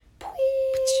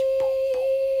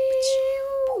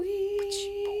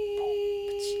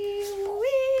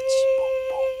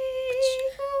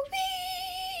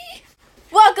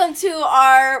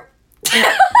our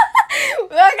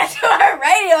welcome to our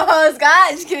radio host,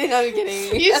 guys. Just kidding, I'm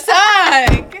kidding. You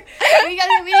suck. We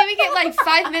didn't even get like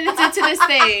 5 minutes into this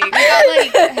thing. We got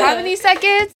like how many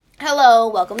seconds? Hello,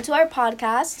 welcome to our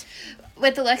podcast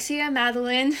With Alexia and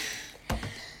Madeline.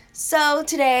 So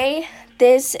today,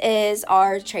 this is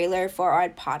our trailer for our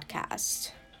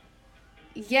podcast.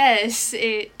 Yes,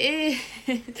 it is.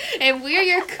 And we're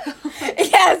your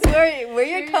Yes, we're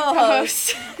your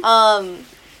co-hosts.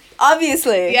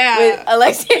 Obviously, Yeah. with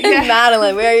Alexia and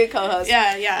Madeline, we're your co-hosts.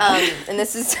 Yeah. And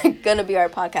this is gonna be our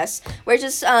podcast. We're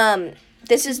just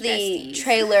this is the Besties.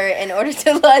 trailer trailer in order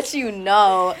to let you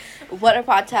know what our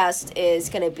podcast is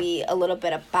gonna be a little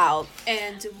bit about.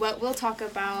 And what we'll talk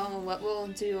about, what we'll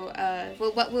do,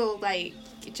 what we'll like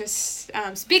just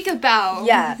speak about.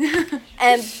 Yeah.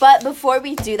 But before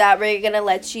we do that, we're gonna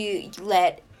let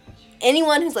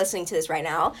anyone who's listening to this right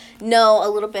now know a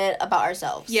little bit about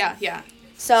ourselves. Yeah.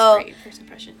 So Great first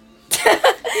impression.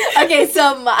 okay,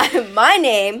 so my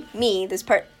name, this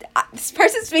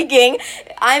person speaking,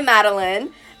 I'm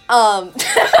Madeline. No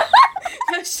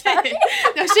shit, you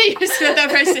just with that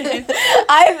person.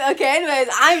 Anyways,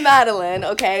 I'm Madeline.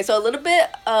 Okay, so a little bit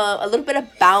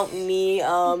about me.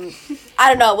 I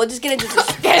don't know. We'll just get into this.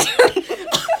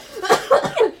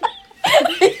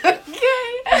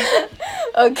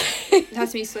 Okay.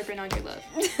 That's me slipping on your love.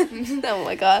 Oh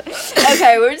my god.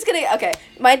 Okay,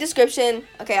 my description.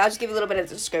 Okay, I'll just give you a little bit of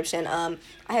description. I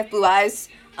have blue eyes.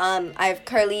 I have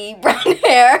curly brown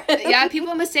hair. Yeah,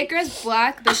 people mistake her as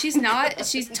black, but she's not.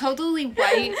 She's totally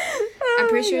white. I'm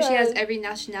pretty sure she has every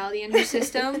nationality in her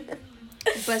system,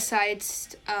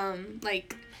 besides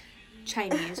like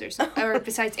Chinese or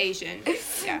besides Asian.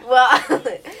 Yeah.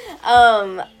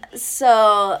 Well,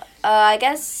 so I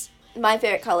guess my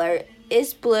favorite color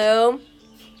is blue.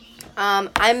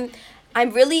 I'm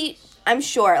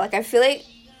short. Like, I feel like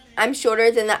I'm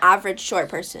shorter than the average short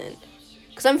person,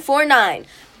 because I'm 4'9".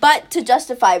 But to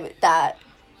justify that,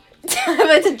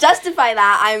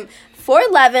 I'm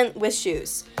 4'11" with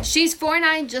shoes. She's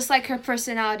 4'9", just like her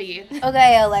personality.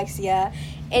 Okay, Alexia.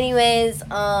 Anyways,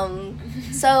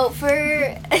 so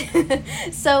for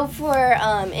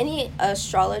any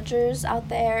astrologers out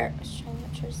there,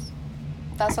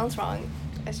 that sounds wrong.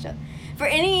 For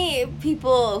any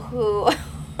people who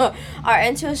are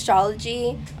into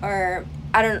astrology, or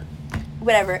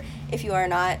whatever, if you are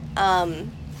not,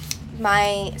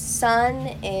 my sun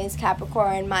is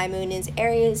Capricorn, my moon is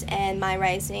Aries, and my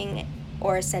rising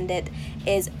or ascendant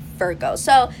is Virgo.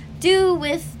 So do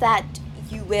with that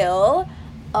you will.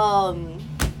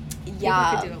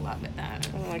 Yeah. You could do a lot with that.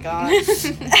 Oh my gosh.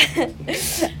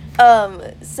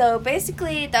 So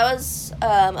basically that was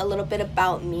a little bit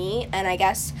about me, and I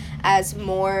guess as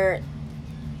more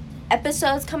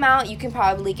episodes come out, you can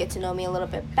probably get to know me a little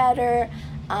bit better,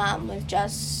 with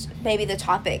just maybe the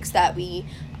topics that we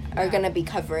are going to be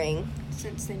covering.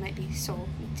 Since they might be so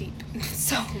deep.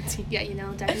 So deep. Yeah,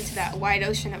 dive into that wide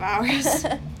ocean of ours.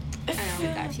 I know,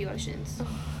 we've got a few oceans.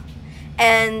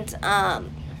 And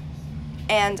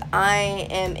I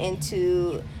am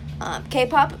into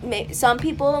K-pop. Some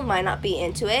people might not be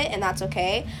into it, and that's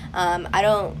okay. I'm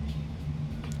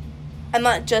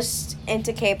not just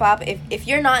into K-pop. If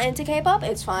you're not into K-pop,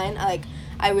 it's fine.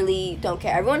 I really don't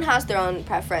care. Everyone has their own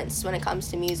preference when it comes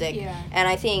to music. Yeah. And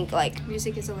I think, like,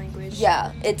 music is a language.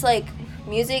 Yeah, it's like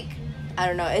music, I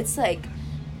don't know, it's like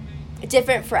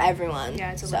different for everyone.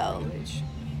 Yeah, it's a language.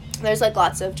 There's like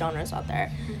lots of genres out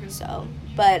there. Mm-hmm. So,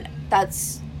 but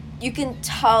you can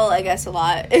tell, I guess, a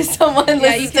lot if someone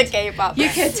listens to K-pop. You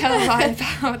can tell a lot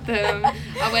about them,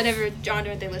 or whatever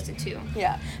genre they listen to.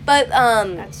 Yeah, but I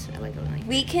like it.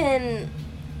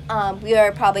 we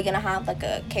are probably gonna have like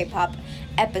a K-pop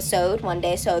episode one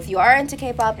day. So if you are into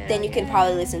K-pop, then you can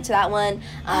probably listen to that one.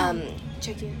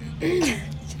 Check it.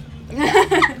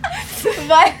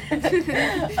 But oh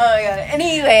my god.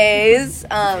 Anyways,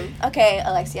 okay,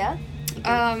 Alexia.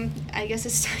 I guess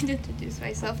it's time to introduce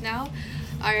myself now.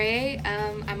 Alright,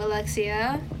 I'm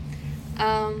Alexia.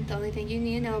 The only thing you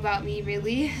need to know about me,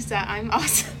 really, is that I'm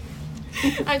awesome.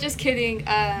 I'm just kidding.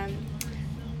 I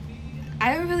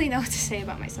don't really know what to say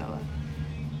about myself.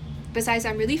 Besides,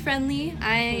 I'm really friendly.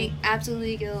 I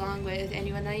absolutely get along with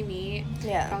anyone that I meet.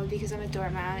 Yeah. Probably because I'm a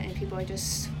doormat and people are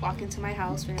just walk into my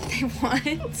house whenever they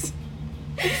want.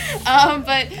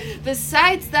 But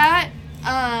besides that,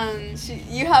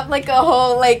 you have like a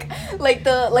whole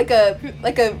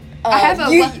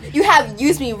you have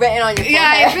 "use me" written on your forehead.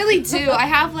 Yeah, I really do. I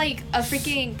have like a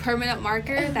freaking permanent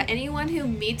marker that anyone who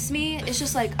meets me is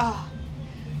just like, oh,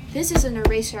 this is an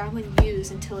eraser I'm gonna use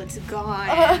until it's gone.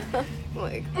 Oh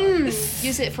my God.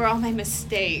 Use it for all my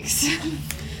mistakes.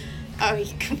 Oh,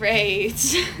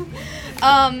 great.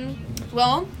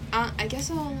 Well, I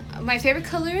guess my favorite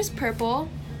color is purple.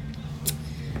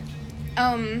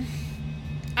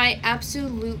 I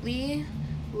absolutely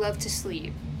love to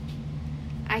sleep.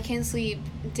 I can sleep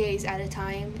days at a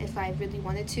time if I really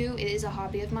wanted to. It is a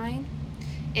hobby of mine.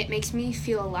 It makes me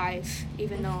feel alive,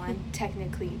 even though I'm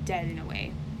technically dead in a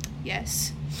way.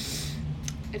 Yes.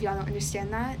 If y'all don't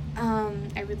understand that,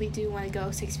 I really do want to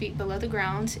go 6 feet below the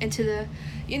ground into the,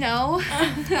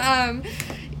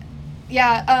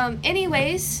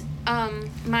 anyways,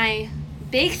 my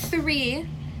big three,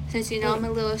 since I'm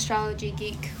a little astrology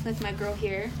geek with my girl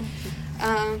here.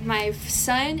 My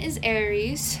sun is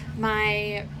Aries,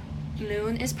 my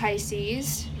moon is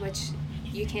Pisces, which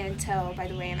you can tell by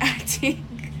the way I'm acting,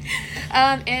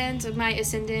 and my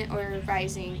ascendant or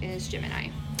rising is Gemini.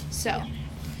 So,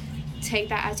 take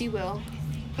that as you will.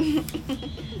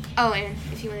 Oh, and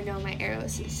if you want to know, my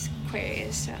Eros is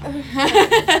Aquarius. So.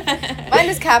 Mine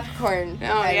is Capricorn.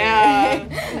 Oh,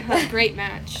 yeah. Great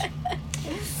match.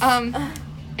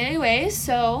 Anyway,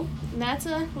 so that's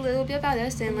a little bit about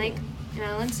us. And like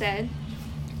Alan said,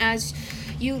 as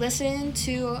you listen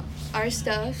to our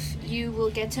stuff, you will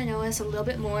get to know us a little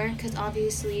bit more, because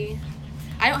obviously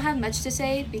I don't have much to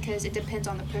say because it depends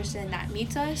on the person that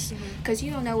meets us, because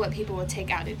you don't know what people will take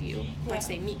out of you once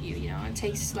they meet you. It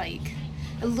takes like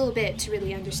a little bit to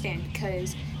really understand,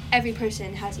 because every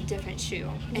person has a different shoe,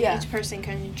 and each person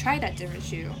can try that different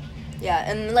shoe. Yeah,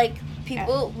 and like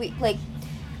people, we like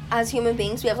as human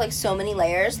beings, we have like so many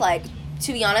layers. Like,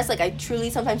 to be honest, like I truly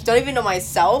sometimes don't even know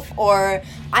myself, or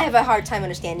I have a hard time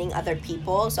understanding other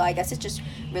people. So I guess it just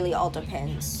really all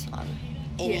depends on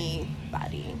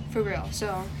anybody. For real.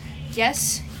 So,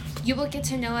 yes, you will get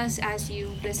to know us as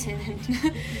you listen and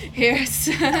hear us.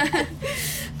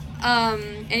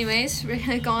 Anyways, we're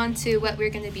gonna go on to what we're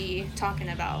gonna be talking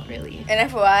about, really.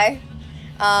 And FYI,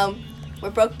 we're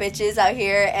broke bitches out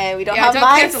here, and we don't have don't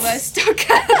mics. Cancel us. Don't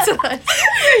cancel us.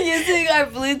 We're using our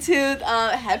Bluetooth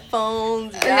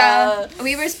headphones. Yeah.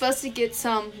 We were supposed to get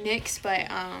some mix, but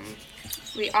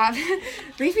leave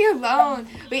me alone.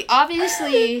 We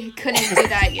obviously couldn't do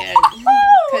that yet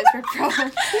because we're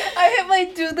broke. I hit my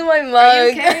tooth in my mug. Are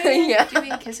you okay? Yeah. Do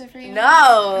we kiss it for you?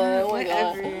 No. Oh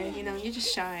Whatever. You're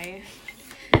just shy.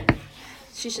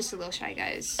 She's just a little shy,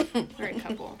 guys. We're a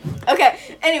couple. Okay.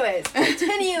 Anyways,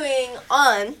 continuing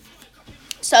on.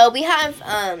 So we have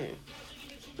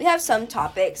some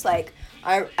topics. Like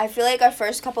I feel like our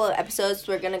first couple of episodes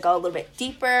we're gonna go a little bit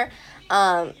deeper.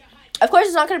 Of course,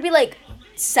 it's not gonna be like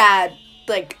sad.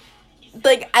 Like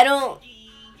I don't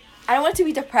want it to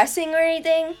be depressing or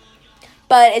anything,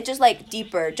 but it's just like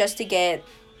deeper, just to get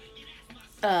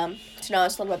to know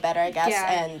us a little bit better, I guess.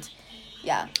 Yeah. And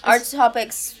our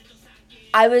topics.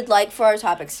 I would like for our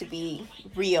topics to be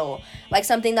real, like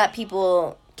something that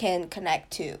people can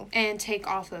connect to. And take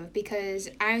off of, because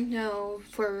I know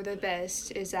for the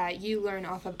best is that you learn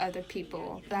off of other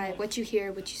people. Like what you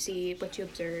hear, what you see, what you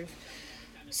observe.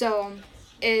 So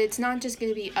it's not just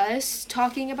going to be us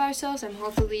talking about ourselves, and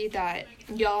hopefully that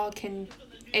y'all can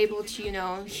able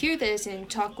to, hear this and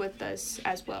talk with us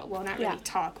as well. Well, not really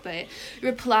talk, but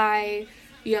reply,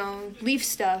 leave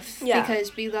stuff,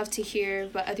 because we love to hear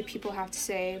what other people have to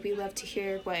say. We love to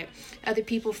hear what other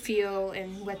people feel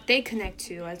and what they connect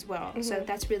to as well. Mm-hmm. So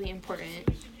that's really important.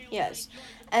 Yes.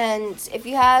 And if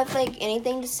you have, like,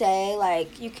 anything to say,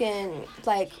 like, you can,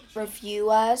 like,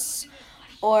 review us,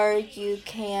 or you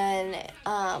can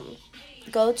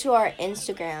go to our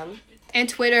Instagram. And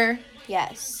Twitter.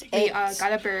 Yes. We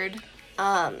got a bird.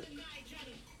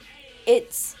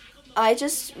 I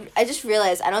just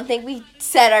realized I don't think we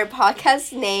said our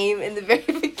podcast name in the very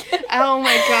beginning. Oh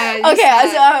my god. Okay,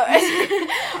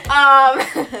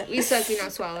 so we suck, we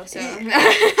don't swallow, so. So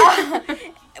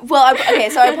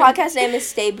our podcast name is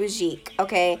Stay Bougique,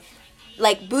 okay?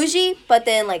 Like bougie, but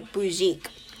then like bougique.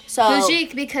 So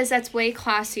bougique, because that's way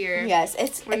classier. Yes,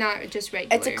 we're not just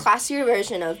regular. It's a classier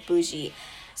version of bougie.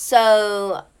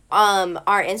 So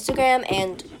our Instagram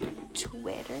and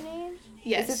Twitter name.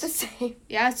 Yes. Is it the same?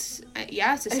 Yeah, it's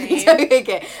the same.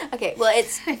 Okay. Well,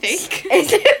 it's. I think.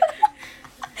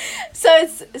 So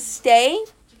it's Stay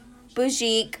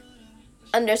Bougique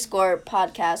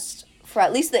 _podcast for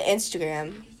at least the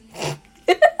Instagram.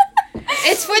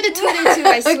 It's for the Twitter too,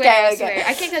 I swear. Okay. I swear.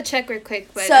 I can go check real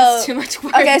quick, but that's too much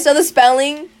work. Okay, so the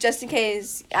spelling, just in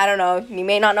case, I don't know, you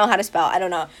may not know how to spell, I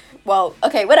don't know. Well,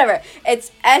 okay, whatever.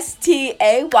 It's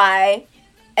STAY.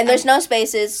 And there's no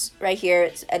spaces right here,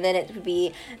 and then it would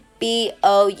be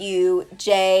BOUJIQUE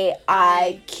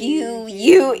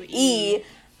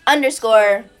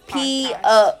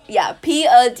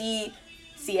 _PODCAST.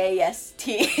 CAST.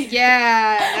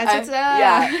 Yeah, that's what's up.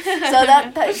 Yeah.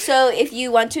 So if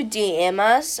you want to DM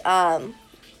us,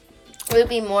 we'd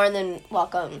be more than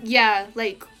welcome. Yeah,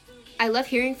 like, I love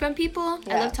hearing from people.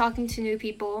 Yeah. I love talking to new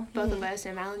people, both of us,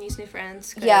 and Melanie's new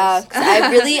friends. Yeah, 'cause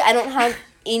I don't have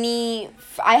any.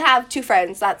 I have 2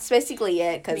 friends. That's basically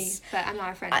it. Cause but I'm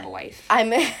not a friend. I'm a wife.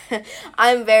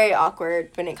 I'm very awkward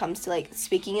when it comes to like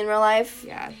speaking in real life.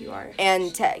 Yeah, you are. And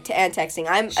and texting.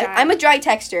 Shy. I'm a dry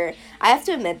texter. I have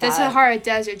to admit that. The Sahara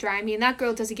Desert dry. I mean, that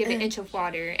girl doesn't give an inch of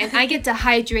water, and I get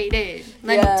dehydrated.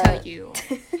 Let me tell you.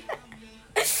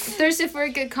 Thirsted for a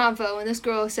good convo, and this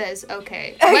girl says,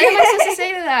 "Okay." What am I supposed to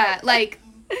say to that? Like,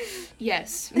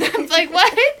 yes. Like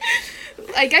what?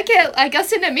 Like I can't. I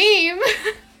guess in a meme.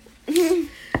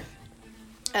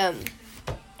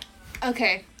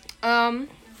 Okay. I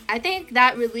think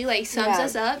that really like sums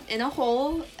us up in a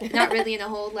whole. Not really in a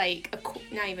whole. Like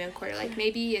not even a quarter. Like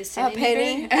maybe a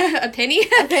penny. A penny. A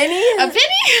penny. A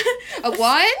penny. A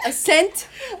one. A cent.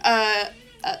 A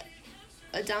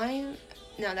dime.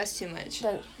 No, that's too much.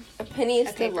 A penny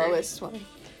is the lowest one.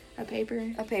 A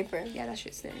paper. A paper. Yeah, that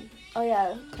shit's thin. Oh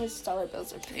yeah, because dollar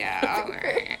bills are paper.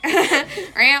 Yeah.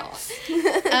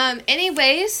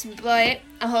 Anyways, but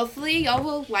hopefully y'all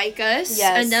will like us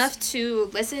enough to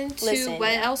listen to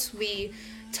what else we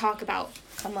talk about.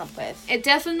 Come up with. It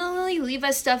definitely leave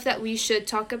us stuff that we should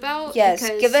talk about. Yes,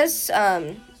 give us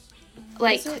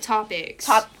like topics.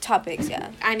 Topics, yeah.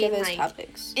 I mean, give us like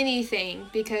topics. Anything,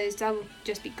 because that would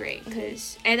just be great.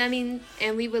 And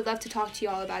we would love to talk to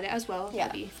y'all about it as well.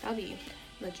 Yeah, that'll be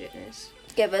legitness.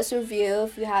 Give us a review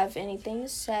if you have anything to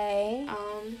say.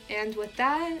 And with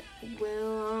that,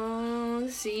 we'll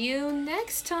see you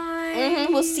next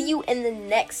time. We'll see you in the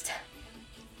next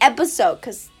episode,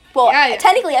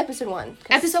 technically episode 1.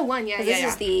 Episode 1, yeah. This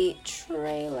is the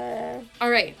trailer.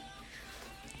 All right.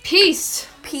 Peace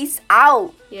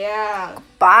out. Yeah.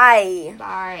 Bye.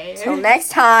 Bye. Till next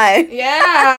time. Yeah.